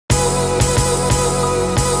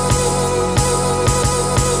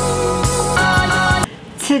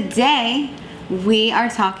Today we are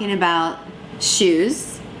talking about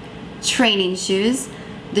shoes, training shoes,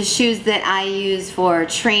 the shoes that I use for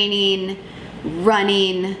training,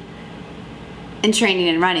 running, and training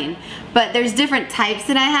and running. But there's different types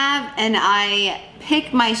that I have, and I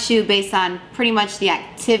pick my shoe based on pretty much the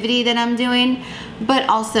activity that I'm doing, but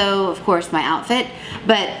also of course my outfit.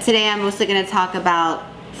 But today I'm mostly going to talk about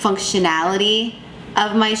functionality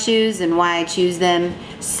of my shoes and why I choose them.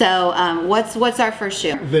 So what's our first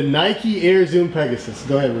shoe? The Nike Air Zoom Pegasus.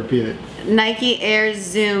 Go ahead, repeat it. Nike Air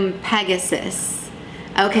Zoom Pegasus.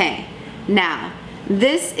 Okay, now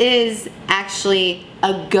this is actually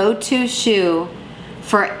a go-to shoe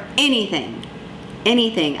for anything.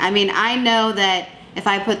 I mean, I know that if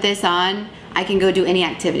I put this on, I can go do any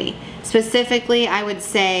activity. Specifically, I would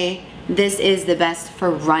say this is the best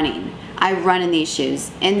for running. I run in these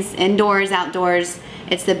shoes, indoors, outdoors.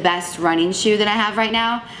 It's the best running shoe that I have right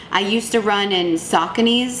now. I used to run in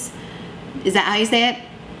Sauconys. Is that how you say it?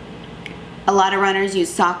 A lot of runners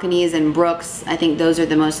use Sauconys and Brooks. I think those are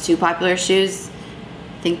the most two popular shoes.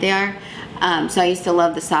 I think they are. So I used to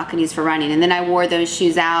love the Sauconys for running, and then I wore those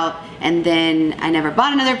shoes out, and then I never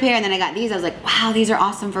bought another pair, and then I got these. I was like, wow, these are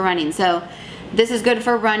awesome for running. So this is good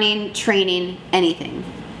for running, training, anything.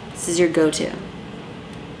 This is your go-to.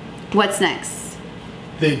 What's next?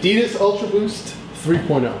 The Adidas Ultra Boost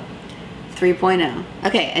 3.0. 3.0.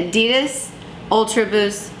 Okay, Adidas Ultra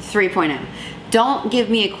Boost 3.0. Don't give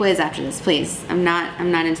me a quiz after this, please. I'm not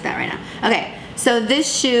into that right now. Okay, so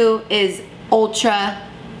this shoe is ultra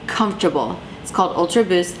comfortable. It's called Ultra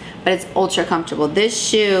Boost, but it's ultra comfortable. This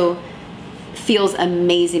shoe feels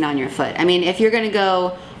amazing on your foot. I mean, if you're gonna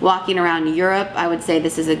go walking around Europe, I would say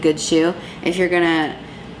this is a good shoe. If you're gonna,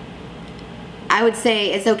 I would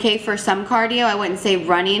say it's okay for some cardio. I wouldn't say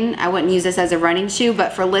running. I wouldn't use this as a running shoe,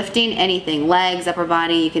 but for lifting, anything, legs, upper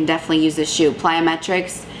body, you can definitely use this shoe.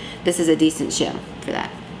 Plyometrics, this is a decent shoe for that.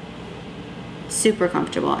 Super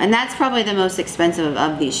comfortable. And that's probably the most expensive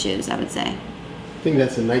of these shoes, I would say. I think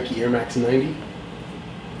that's a Nike Air Max 90.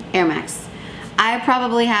 Air Max. I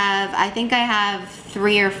probably have, I think I have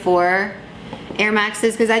 3 or 4 Air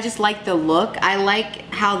Maxes because I just like the look. I like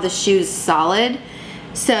how the shoe's solid.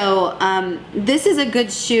 So this is a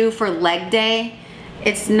good shoe for leg day.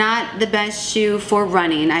 It's not the best shoe for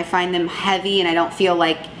running. I find them heavy and I don't feel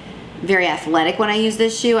like very athletic when I use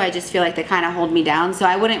this shoe. I just feel like they kind of hold me down. So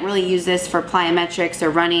I wouldn't really use this for plyometrics or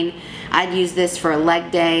running. I'd use this for a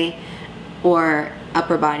leg day or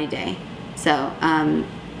upper body day. So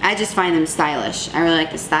I just find them stylish. I really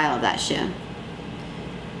like the style of that shoe.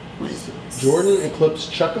 What is this? Jordan Eclipse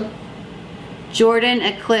Chukka. Jordan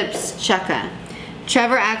Eclipse Chukka.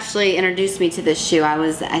 Trevor actually introduced me to this shoe.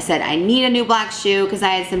 I said I need a new black shoe because I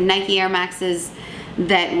had some Nike Air Maxes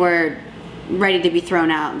that were ready to be thrown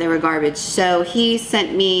out. They were garbage. So he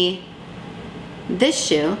sent me this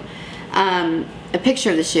shoe, a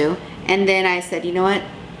picture of the shoe, and then I said, you know what?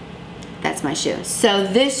 That's my shoe. So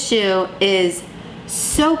this shoe is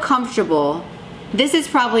so comfortable. This is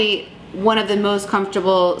probably one of the most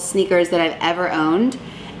comfortable sneakers that I've ever owned,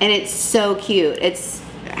 and it's so cute. It's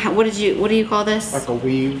what do you call this? Like a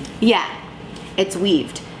weave. Yeah, it's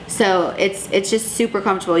weaved. So it's just super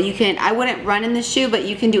comfortable. You can, I wouldn't run in this shoe, but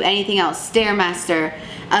you can do anything else. Stairmaster,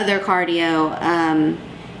 other cardio.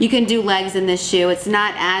 You can do legs in this shoe. It's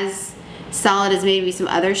not as solid as maybe some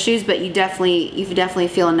other shoes, but you definitely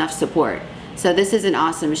feel enough support. So this is an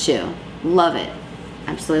awesome shoe. Love it.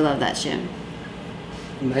 Absolutely love that shoe.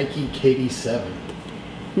 Nike KD7.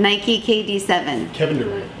 Nike KD7. Kevin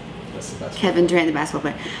Durant. That's the best. Kevin Durant, the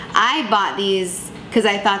basketball player. I bought these because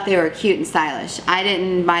I thought they were cute and stylish. I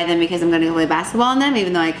didn't buy them because I'm going to go play basketball in them,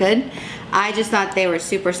 even though I could. I just thought they were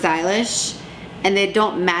super stylish, and they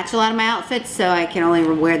don't match a lot of my outfits, so I can only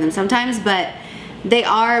wear them sometimes, but they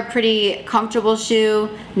are a pretty comfortable shoe.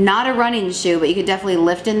 Not a running shoe, but you could definitely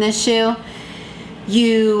lift in this shoe.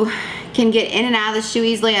 You can get in and out of the shoe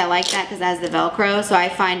easily. I like that because it has the Velcro, so I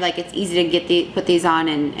find like it's easy to get put these on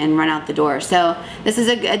and run out the door. So this is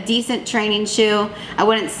a decent training shoe. I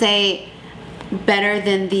wouldn't say better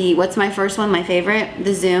than the, what's my first one, my favorite,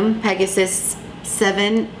 the Zoom Pegasus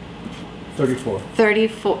 7. 34.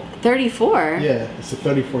 34? Yeah, it's the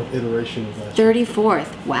 34th iteration of that.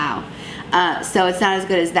 34th, wow. So it's not as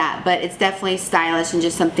good as that, but it's definitely stylish and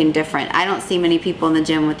just something different. I don't see many people in the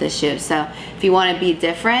gym with this shoe, so if you want to be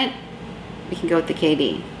different, we can go with the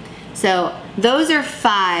KD. So those are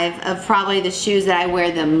 5 of probably the shoes that I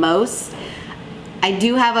wear the most. I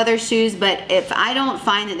do have other shoes, but if I don't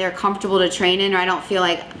find that they're comfortable to train in, or I don't feel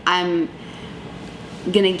like I'm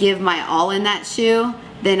gonna give my all in that shoe,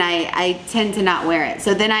 then I tend to not wear it.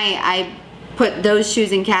 So then I put those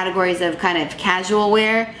shoes in categories of kind of casual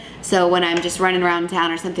wear. So when I'm just running around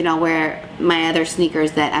town or something, I'll wear my other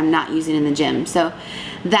sneakers that I'm not using in the gym. So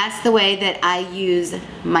that's the way that I use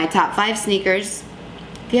my top 5 sneakers.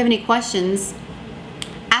 If you have any questions,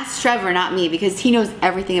 ask Trevor, not me, because he knows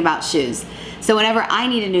everything about shoes. So whenever I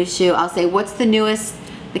need a new shoe, I'll say, what's the newest,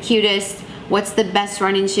 the cutest, what's the best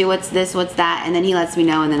running shoe, what's this, what's that, and then he lets me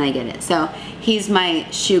know and then I get it. So he's my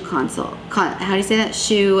shoe how do you say that?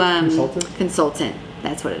 Shoe consultant.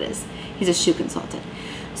 That's what it is. He's a shoe consultant.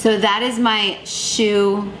 So that is my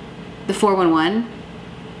shoe, the 411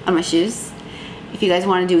 on my shoes. If you guys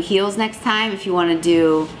want to do heels next time, if you want to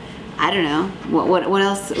do, I don't know, what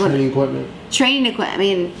else? Training equipment. Training equipment. I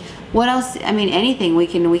mean, what else? I mean, anything. We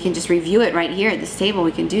can just review it right here at this table.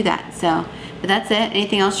 We can do that. So, but that's it.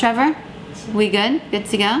 Anything else, Trevor? We good? Good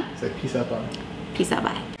to go? Say peace out, bye. Peace out,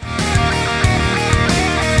 bye.